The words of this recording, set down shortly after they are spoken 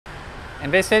In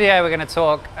this video, we're going to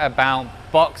talk about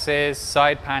boxes,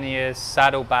 side panniers,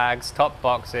 saddlebags, top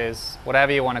boxes,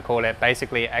 whatever you want to call it,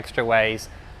 basically extra ways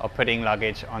of putting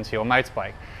luggage onto your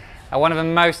motorbike. One of the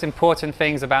most important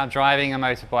things about driving a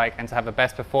motorbike and to have the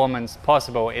best performance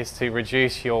possible is to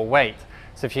reduce your weight.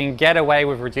 So if you can get away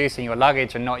with reducing your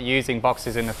luggage and not using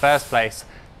boxes in the first place,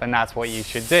 then that's what you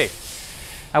should do.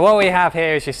 Now what we have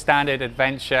here is your standard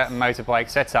adventure motorbike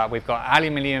setup. We've got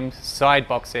aluminium side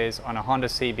boxes on a Honda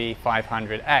CB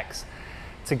 500X.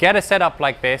 To get a setup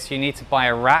like this, you need to buy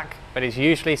a rack, but it's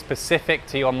usually specific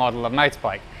to your model of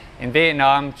motorbike. In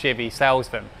Vietnam, Jivi sells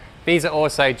them. These are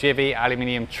also Jivi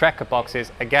aluminium Trekker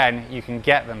boxes. Again, you can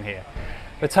get them here.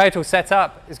 The total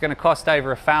setup is going to cost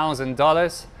over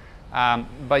 $1,000,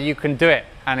 but you can do it,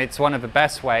 and it's one of the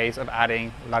best ways of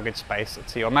adding luggage space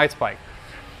to your motorbike.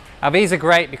 Now these are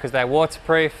great because they're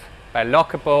waterproof, they're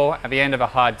lockable. At the end of a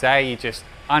hard day, you just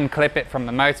unclip it from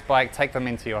the motorbike, take them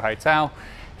into your hotel.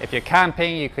 If you're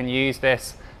camping, you can use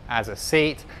this as a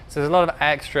seat. So there's a lot of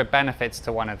extra benefits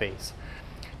to one of these.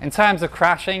 In terms of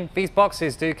crashing, these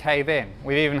boxes do cave in.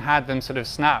 We've even had them sort of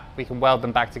snap. We can weld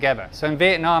them back together. So in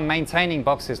Vietnam, maintaining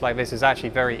boxes like this is actually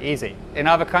very easy. In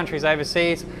other countries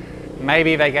overseas,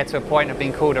 maybe they get to a point of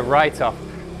being called a write-off.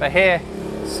 But here,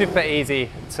 super easy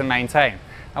to maintain.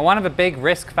 And one of the big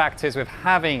risk factors with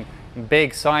having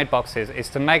big side boxes is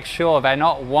to make sure they're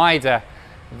not wider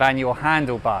than your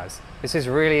handlebars. This is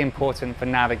really important for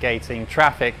navigating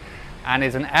traffic and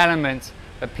is an element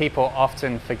that people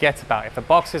often forget about. If the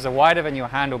boxes are wider than your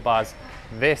handlebars,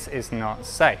 this is not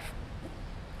safe.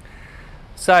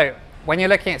 So when you're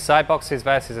looking at side boxes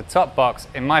versus a top box,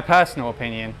 in my personal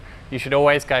opinion, you should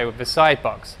always go with the side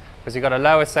box because you've got a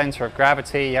lower center of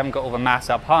gravity, you haven't got all the mass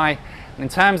up high. In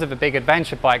terms of the big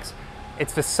adventure bikes,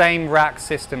 it's the same rack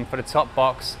system for the top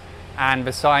box and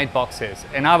the side boxes.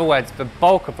 In other words, the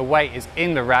bulk of the weight is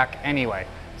in the rack anyway.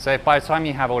 So by the time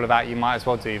you have all of that, you might as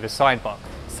well do the side box.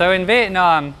 So in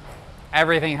Vietnam,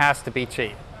 everything has to be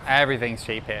cheap. Everything's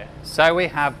cheap here. So we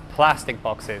have plastic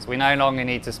boxes. We no longer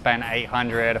need to spend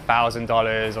 $800,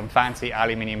 $1,000 on fancy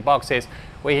aluminium boxes.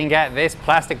 We can get this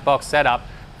plastic box set up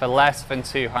for less than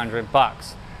 200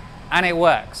 bucks. And it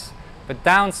works. The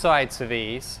downside to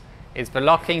these is the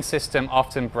locking system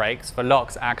often breaks, the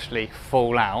locks actually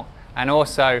fall out, and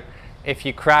also if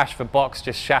you crash, the box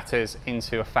just shatters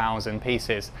into 1,000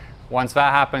 pieces. Once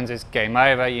that happens, it's game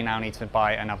over, you now need to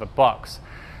buy another box.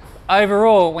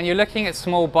 Overall, when you're looking at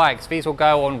small bikes, these will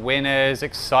go on winners,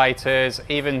 exciters,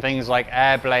 even things like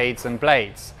air blades and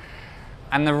blades.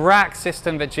 And the rack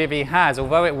system that Jivi has,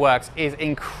 although it works, is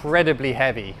incredibly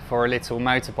heavy for a little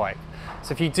motorbike.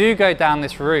 So if you do go down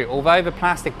this route, although the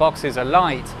plastic boxes are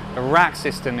light, the rack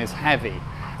system is heavy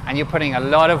and you're putting a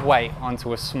lot of weight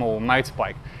onto a small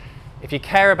motorbike. If you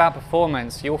care about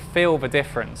performance, you'll feel the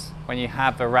difference when you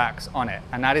have the racks on it,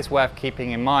 and that is worth keeping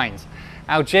in mind.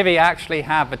 Now Jivi actually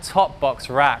have the top box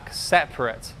rack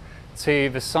separate to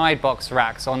the side box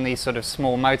racks on these sort of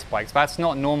small motorbikes. That's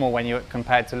not normal when you're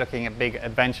compared to looking at big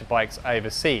adventure bikes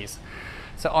overseas.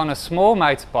 So on a small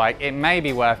motorbike, it may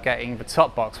be worth getting the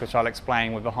top box, which I'll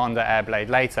explain with the Honda Airblade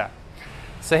later.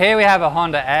 So here we have a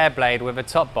Honda Airblade with a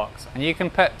top box, and you can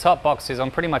put top boxes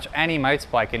on pretty much any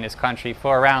motorbike in this country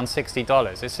for around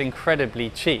 $60. It's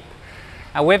incredibly cheap.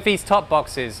 Now with these top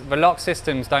boxes, the lock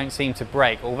systems don't seem to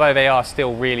break, although they are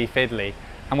still really fiddly.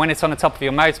 And when it's on the top of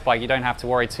your motorbike, you don't have to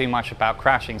worry too much about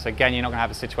crashing. So again, you're not going to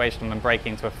have a situation of them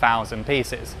breaking into 1,000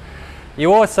 pieces.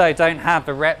 You also don't have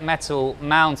the metal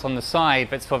mount on the side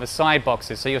that's for the side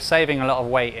boxes, so you're saving a lot of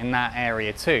weight in that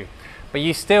area too. But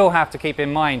you still have to keep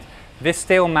in mind this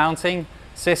steel mounting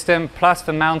system plus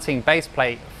the mounting base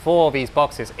plate for these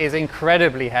boxes is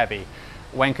incredibly heavy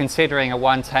when considering a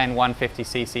 110,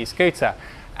 150cc scooter.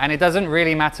 And it doesn't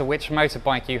really matter which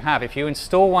motorbike you have. If you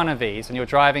install one of these and you're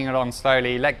driving along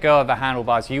slowly, let go of the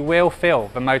handlebars, you will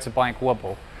feel the motorbike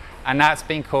wobble. And that's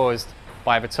been caused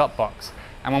by the top box.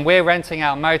 And when we're renting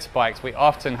out motorbikes, we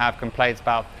often have complaints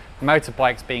about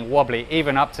motorbikes being wobbly,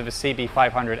 even up to the CB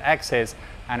 500Xs,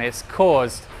 and it's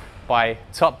caused by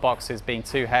top boxes being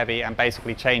too heavy and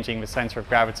basically changing the center of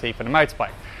gravity for the motorbike.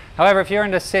 However, if you're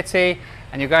in the city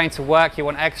and you're going to work, you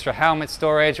want extra helmet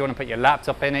storage, you want to put your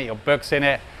laptop in it, your books in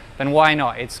it, then why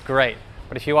not? It's great.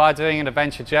 But if you are doing an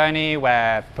adventure journey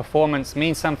where performance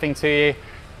means something to you,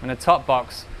 then a top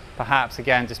box perhaps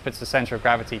again just puts the center of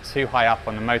gravity too high up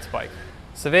on the motorbike.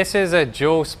 So this is a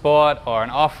dual sport or an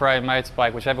off-road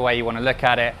motorbike, whichever way you want to look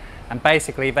at it, and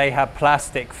basically they have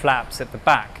plastic flaps at the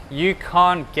back. You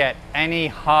can't get any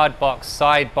hard box,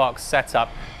 side box setup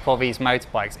for these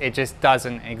motorbikes. It just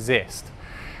doesn't exist.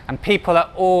 And people are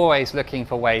always looking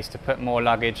for ways to put more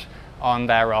luggage on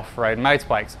their off-road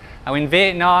motorbikes. Now in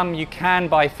Vietnam you can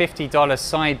buy $50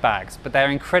 side bags, but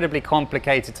they're incredibly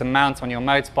complicated to mount on your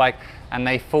motorbike and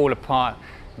they fall apart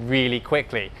really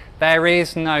quickly. There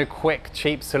is no quick,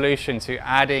 cheap solution to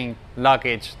adding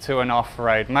luggage to an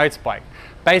off-road motorbike.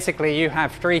 Basically, you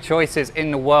have three choices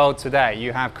in the world today.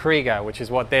 You have Krieger, which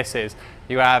is what this is.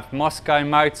 You have Moscow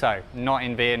Moto, not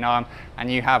in Vietnam,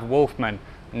 and you have Wolfman,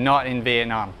 not in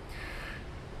Vietnam.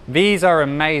 These are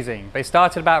amazing. They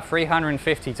start at about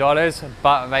 $350,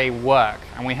 but they work,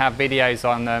 and we have videos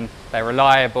on them. They're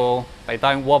reliable, they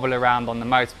don't wobble around on the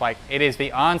motorbike. It is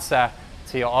the answer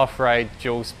to your off-road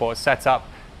dual sport setup.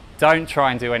 Don't try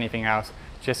and do anything else,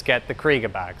 just get the Krieger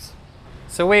bags.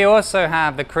 So we also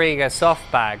have the Krieger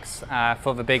soft bags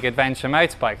for the big adventure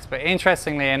motorbikes, but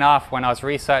interestingly enough, when I was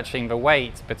researching the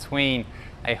weight between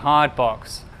a hard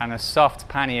box and a soft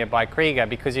pannier by Krieger,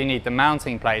 because you need the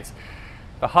mounting plates,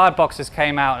 the hard boxes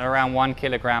came out around 1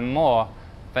 kilogram more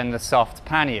than the soft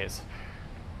panniers.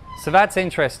 So that's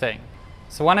interesting.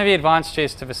 So one of the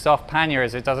advantages to the soft pannier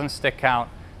is it doesn't stick out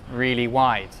really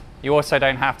wide. You also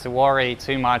don't have to worry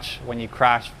too much when you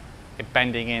crash, it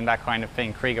bending in, that kind of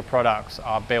thing. Krieger products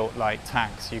are built like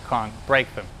tanks, you can't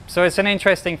break them. So it's an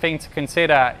interesting thing to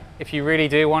consider. If you really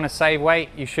do want to save weight,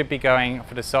 you should be going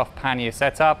for the soft pannier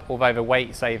setup, although the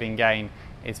weight saving gain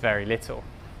is very little.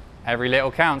 Every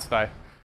little counts though.